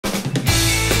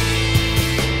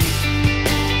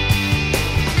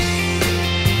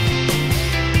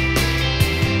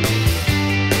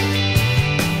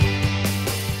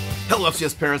Hello,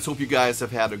 FCS parents. Hope you guys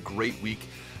have had a great week.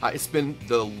 It's been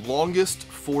the longest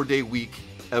 4-day week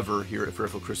ever here at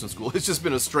Fairfield Christian School. It's just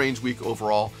been a strange week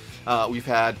overall. We've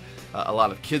had a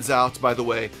lot of kids out, by the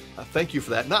way. Thank you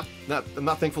for that. I'm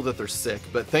not thankful that they're sick,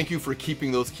 but thank you for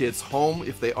keeping those kids home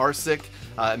if they are sick.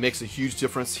 It makes a huge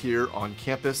difference here on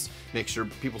campus. Make sure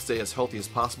people stay as healthy as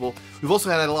possible. We've also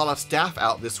had a lot of staff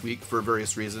out this week for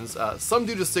various reasons. Some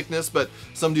due to sickness, but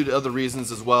some due to other reasons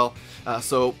as well.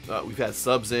 So we've had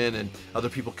subs in and other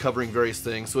people covering various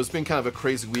things. So it's been kind of a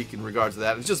crazy week in regards to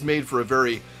that. It's just made for a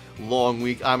very long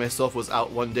week. I myself was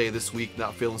out one day this week,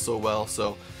 not feeling so well.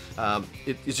 So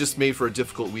it's just made for a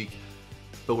difficult week.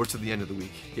 But we're to the end of the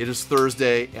week. It is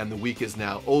Thursday and the week is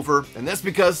now over. And that's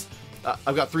because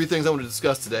I've got 3 things I want to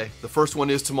discuss today. The first one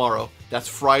is tomorrow. That's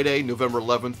Friday, November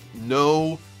 11th.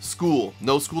 No school.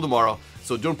 No school tomorrow.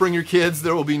 So don't bring your kids.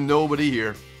 There will be nobody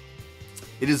here.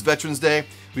 It is Veterans Day.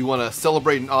 We want to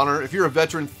celebrate and honor. If you're a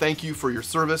veteran, thank you for your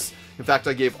service. In fact,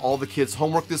 I gave all the kids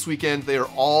homework this weekend. They are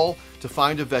all to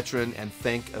find a veteran and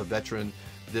thank a veteran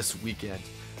this weekend.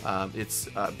 It's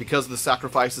because of the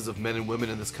sacrifices of men and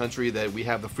women in this country that we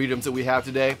have the freedoms that we have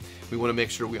today. We want to make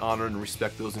sure we honor and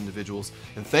respect those individuals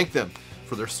and thank them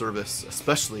for their service,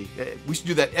 especially. We should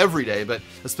do that every day, but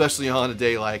especially on a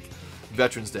day like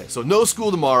Veterans Day. So no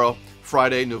school tomorrow,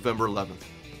 Friday, November 11th.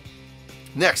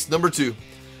 Next, number 2,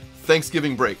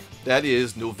 Thanksgiving break. That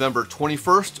is November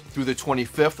 21st through the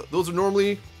 25th. Those are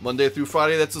normally Monday through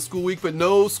Friday. That's a school week, but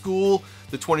no school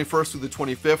the 21st through the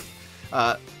 25th.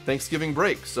 Thanksgiving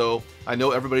break. So I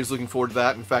know everybody's looking forward to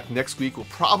that. In fact, next week will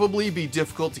probably be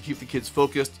difficult to keep the kids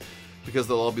focused because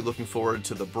they'll all be looking forward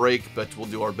to the break, but we'll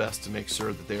do our best to make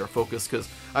sure that they are focused because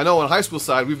I know on high school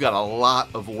side, we've got a lot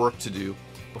of work to do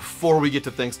before we get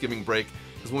to Thanksgiving break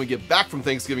because when we get back from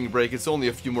Thanksgiving break, it's only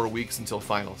a few more weeks until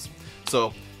finals.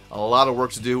 So a lot of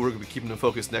work to do. We're going to be keeping them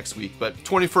focused next week, but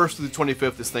 21st through the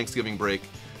 25th is Thanksgiving break,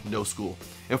 no school.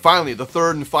 And finally, the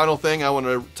third and final thing I want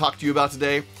to talk to you about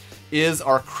today is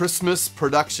our Christmas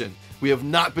production. We have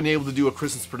not been able to do a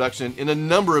Christmas production in a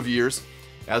number of years,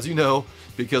 as you know,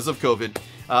 because of COVID.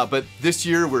 But this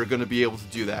year we're going to be able to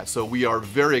do that. So we are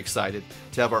very excited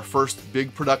to have our first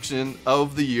big production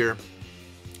of the year.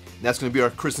 And that's going to be our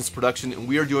Christmas production, and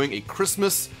we are doing a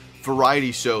Christmas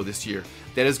variety show this year.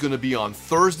 That is going to be on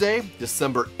Thursday,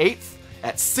 December 8th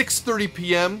at 6:30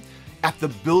 p.m. at the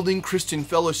Building Christian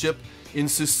Fellowship in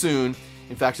Sassoon.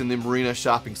 In fact, in the Marina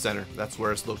Shopping Center. That's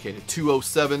where it's located.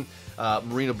 207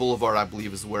 Marina Boulevard, I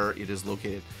believe, is where it is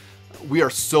located. We are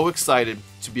so excited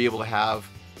to be able to have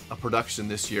a production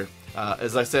this year.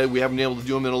 As I said, we haven't been able to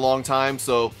do them in a long time,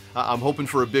 so I'm hoping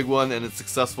for a big one and a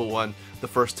successful one the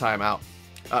first time out.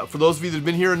 For those of you that have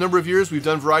been here a number of years, we've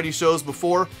done variety shows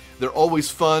before. They're always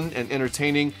fun and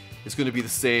entertaining. It's going to be the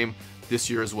same this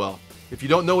year as well. If you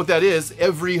don't know what that is,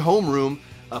 every homeroom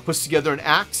puts together an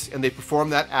act, and they perform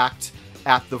that act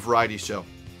at the variety show.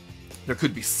 There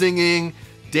could be singing,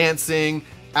 dancing,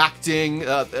 acting,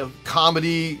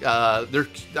 comedy.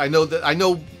 I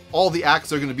know all the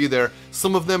acts are going to be there.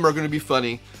 Some of them are going to be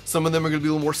funny. Some of them are going to be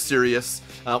a little more serious.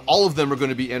 All of them are going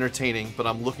to be entertaining, but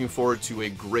I'm looking forward to a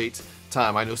great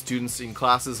time. I know students in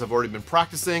classes have already been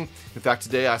practicing. In fact,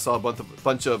 today I saw a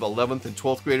bunch of 11th and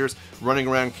 12th graders running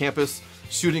around campus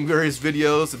shooting various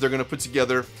videos that they're going to put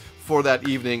together for that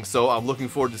evening. So I'm looking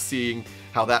forward to seeing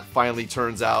how that finally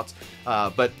turns out.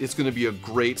 But it's going to be a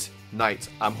great night.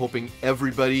 I'm hoping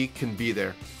everybody can be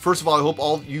there. First of all, I hope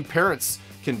all you parents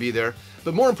can be there.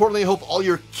 But more importantly, I hope all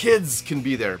your kids can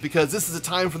be there because this is a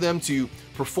time for them to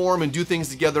perform and do things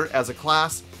together as a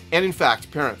class. And in fact,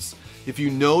 parents, if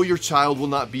you know your child will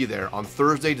not be there on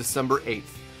Thursday, December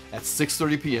 8th at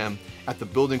 6:30 p.m. at the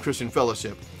Building Christian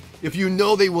Fellowship, if you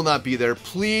know they will not be there,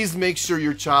 please make sure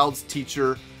your child's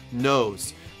teacher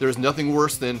knows. There's nothing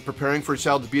worse than preparing for a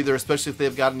child to be there, especially if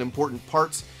they've got an important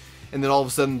part, and then all of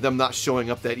a sudden them not showing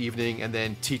up that evening, and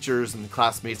then teachers and the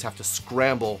classmates have to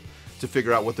scramble to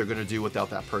figure out what they're going to do without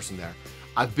that person there.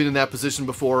 I've been in that position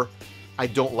before. I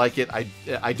don't like it.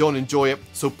 I don't enjoy it.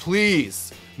 So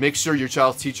please make sure your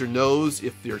child's teacher knows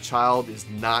if your child is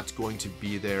not going to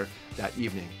be there that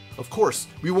evening. Of course,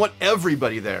 we want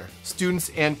everybody there, students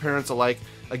and parents alike.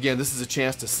 Again, this is a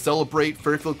chance to celebrate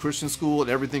Fairfield Christian School and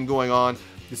everything going on.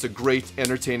 It's a great,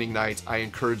 entertaining night. I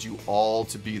encourage you all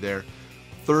to be there.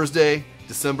 Thursday,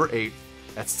 December 8th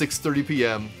at 6:30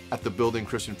 p.m. at the Building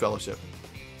Christian Fellowship.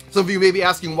 Some of you may be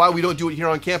asking why we don't do it here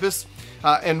on campus.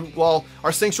 And while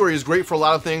our sanctuary is great for a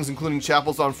lot of things, including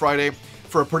chapels on Friday,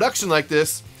 for a production like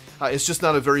this, it's just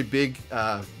not a very big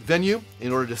venue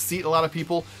in order to seat a lot of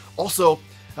people. Also,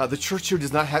 the church here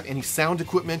does not have any sound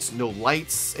equipment, no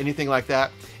lights, anything like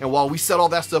that. And while we set all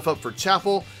that stuff up for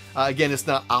chapel, again, it's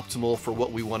not optimal for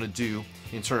what we want to do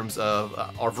in terms of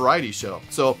our variety show.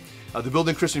 So the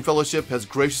Building Christian Fellowship has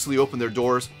graciously opened their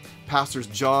doors. Pastors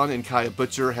John and Kaya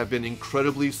Butcher have been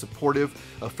incredibly supportive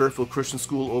of Fairfield Christian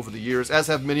School over the years, as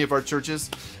have many of our churches.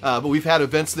 But we've had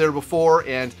events there before,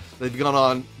 and they've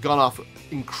gone off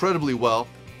incredibly well.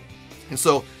 And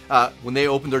so when they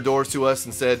opened their doors to us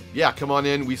and said, yeah, come on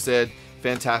in, we said,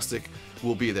 fantastic,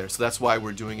 we'll be there. So that's why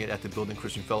we're doing it at the Building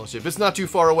Christian Fellowship. It's not too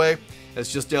far away.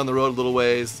 It's just down the road a little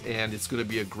ways, and it's going to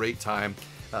be a great time,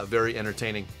 very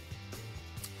entertaining.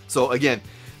 So again,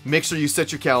 make sure you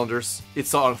set your calendars.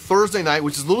 It's on a Thursday night,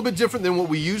 which is a little bit different than what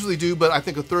we usually do, but I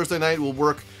think a Thursday night will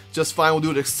work just fine. We'll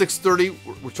do it at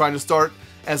 6:30. We're trying to start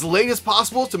as late as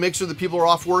possible to make sure that people are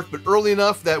off work, but early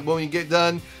enough that when we get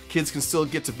done, kids can still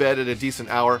get to bed at a decent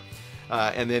hour,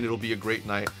 and then it'll be a great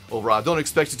night overall. Don't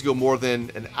expect it to go more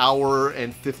than an hour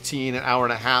and 15, an hour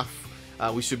and a half.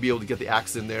 We should be able to get the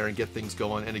acts in there and get things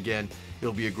going. And again,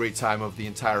 it'll be a great time of the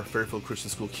entire Fairfield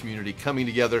Christian School community coming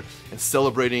together and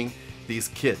celebrating these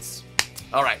kids.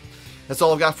 All right, that's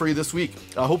all I've got for you this week.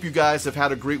 I hope you guys have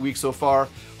had a great week so far.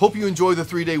 Hope you enjoy the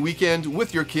 3-day weekend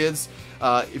with your kids.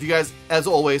 If you guys, as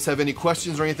always, have any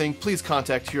questions or anything, please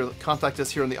contact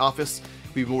us here in the office.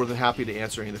 We'd be more than happy to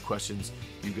answer any of the questions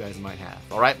you guys might have.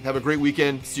 All right, have a great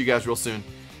weekend. See you guys real soon.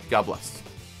 God bless.